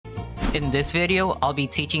In this video, I'll be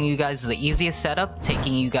teaching you guys the easiest setup,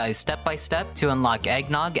 taking you guys step by step to unlock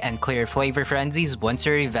Eggnog and clear Flavor Frenzy's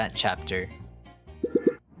winter event chapter.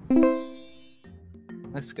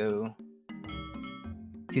 Let's go.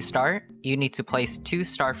 To start, you need to place 2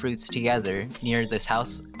 star fruits together near this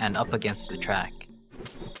house and up against the track.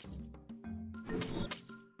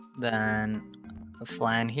 Then a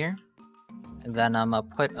flan here. And then I'm gonna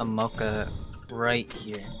put a mocha right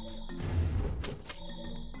here.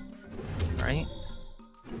 Right?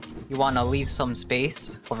 You want to leave some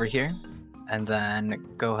space over here, and then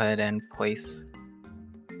go ahead and place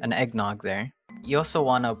an eggnog there. You also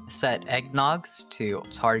want to set eggnogs to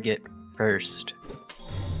target first.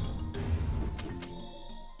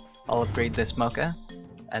 I'll upgrade this mocha,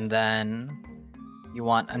 and then you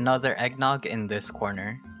want another eggnog in this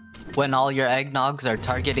corner. When all your eggnogs are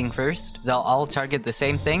targeting first, they'll all target the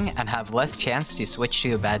same thing and have less chance to switch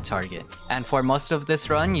to a bad target. And for most of this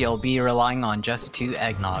run, you'll be relying on just 2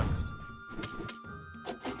 eggnogs.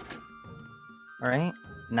 Alright,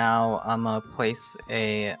 now I'm gonna place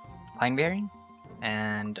a pineberry,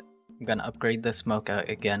 and I'm gonna upgrade this mocha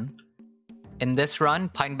again. In this run,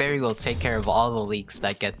 pineberry will take care of all the leaks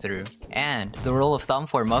that get through. And the rule of thumb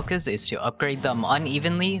for mochas is to upgrade them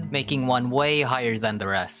unevenly, making one way higher than the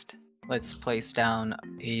rest. Let's place down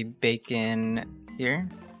a bacon here.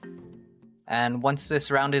 And once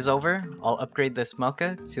this round is over, I'll upgrade this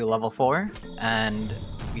mocha to level 4, and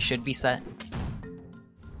we should be set.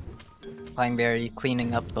 Pineberry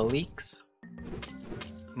cleaning up the leaks.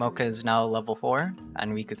 Mocha is now level 4,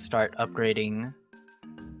 and we could start upgrading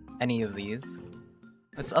any of these.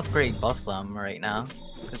 Let's upgrade both of them right now,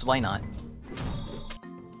 because why not?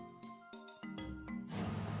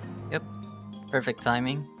 Yep, perfect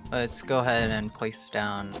timing. Let's go ahead and place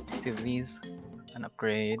down 2 of these and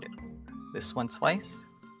upgrade this one twice.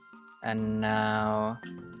 And now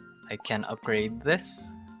I can upgrade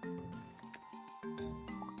this.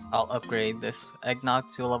 I'll upgrade this eggnog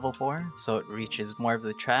to level 4 so it reaches more of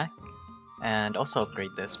the track, and also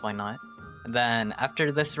upgrade this, why not? And then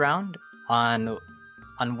after this round, on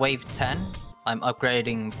wave 10, I'm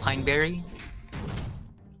upgrading pineberry,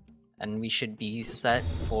 and we should be set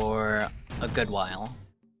for a good while.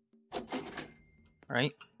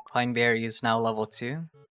 Right, pineberry is now level 2.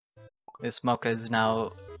 This mocha is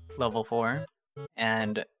now level 4,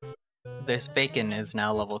 and this bacon is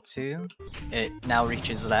now level 2. It now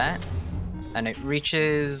reaches that, and it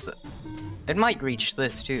might reach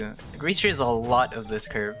this too. It reaches a lot of this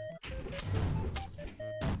curve.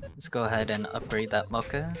 Let's go ahead and upgrade that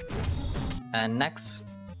mocha. And next,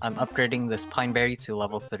 I'm upgrading this pineberry to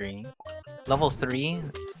level 3. Level 3,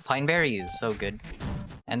 pineberry is so good.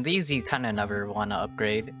 And these you kinda never wanna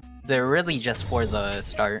upgrade. They're really just for the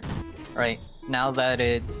start. Right, now that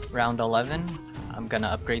it's round 11, I'm gonna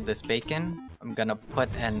upgrade this bacon. I'm gonna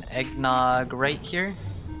put an eggnog right here,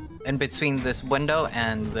 in between this window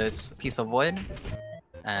and this piece of wood.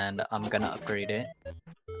 And I'm gonna upgrade it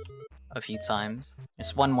a few times.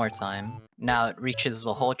 Just one more time. Now it reaches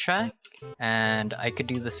the whole track, and I could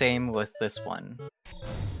do the same with this one.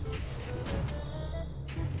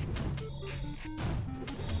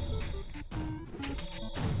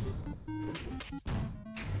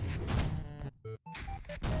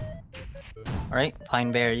 Alright,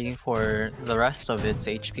 pineberry for the rest of its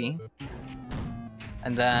HP.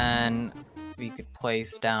 And then we could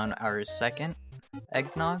place down our second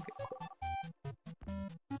eggnog.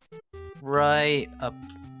 Right up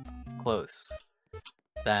close.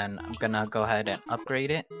 Then I'm gonna go ahead and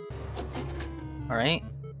upgrade it. Alright.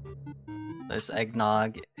 This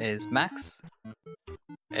eggnog is max.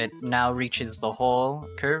 It now reaches the whole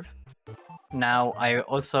curve. Now I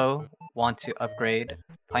also want to upgrade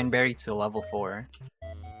pineberry to level 4.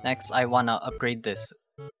 Next, I want to upgrade this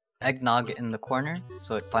eggnog in the corner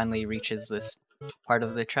so it finally reaches this part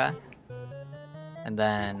of the track. And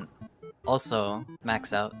then also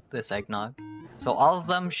max out this eggnog. So all of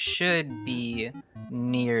them should be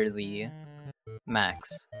nearly max.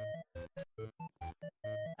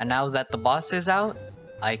 And now that the boss is out,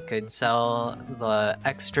 I could sell the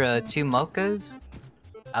extra 2 mochas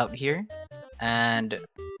out here, and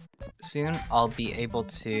soon I'll be able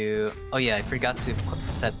to... Oh yeah, I forgot to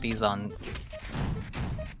set these on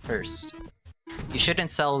first. You shouldn't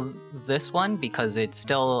sell this one because it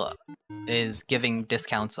still is giving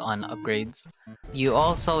discounts on upgrades. You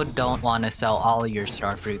also don't want to sell all your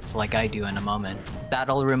star fruits like I do in a moment.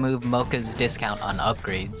 That'll remove Mocha's discount on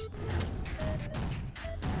upgrades.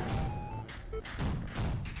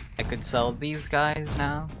 I could sell these guys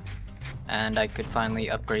now, and I could finally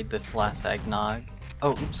upgrade this last eggnog.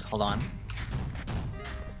 Oh, oops, hold on.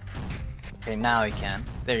 Okay, now I can.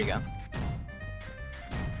 There you go.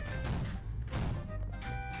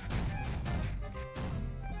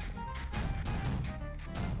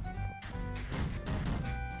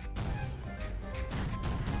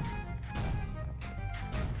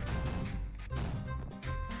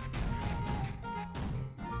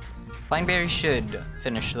 Fine Berry should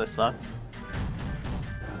finish this up.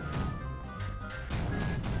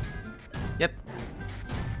 Yep.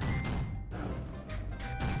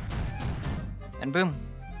 And boom.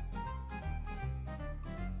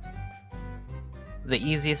 The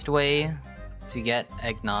easiest way to get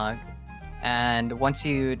Eggnog. And once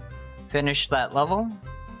you finish that level,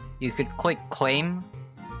 you could click claim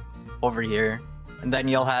over here, and then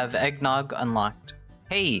you'll have Eggnog unlocked.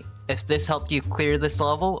 Hey, if this helped you clear this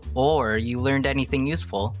level, or you learned anything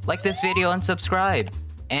useful, like this video and subscribe.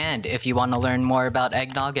 And if you want to learn more about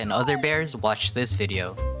Eggnog and other bears, watch this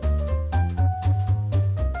video.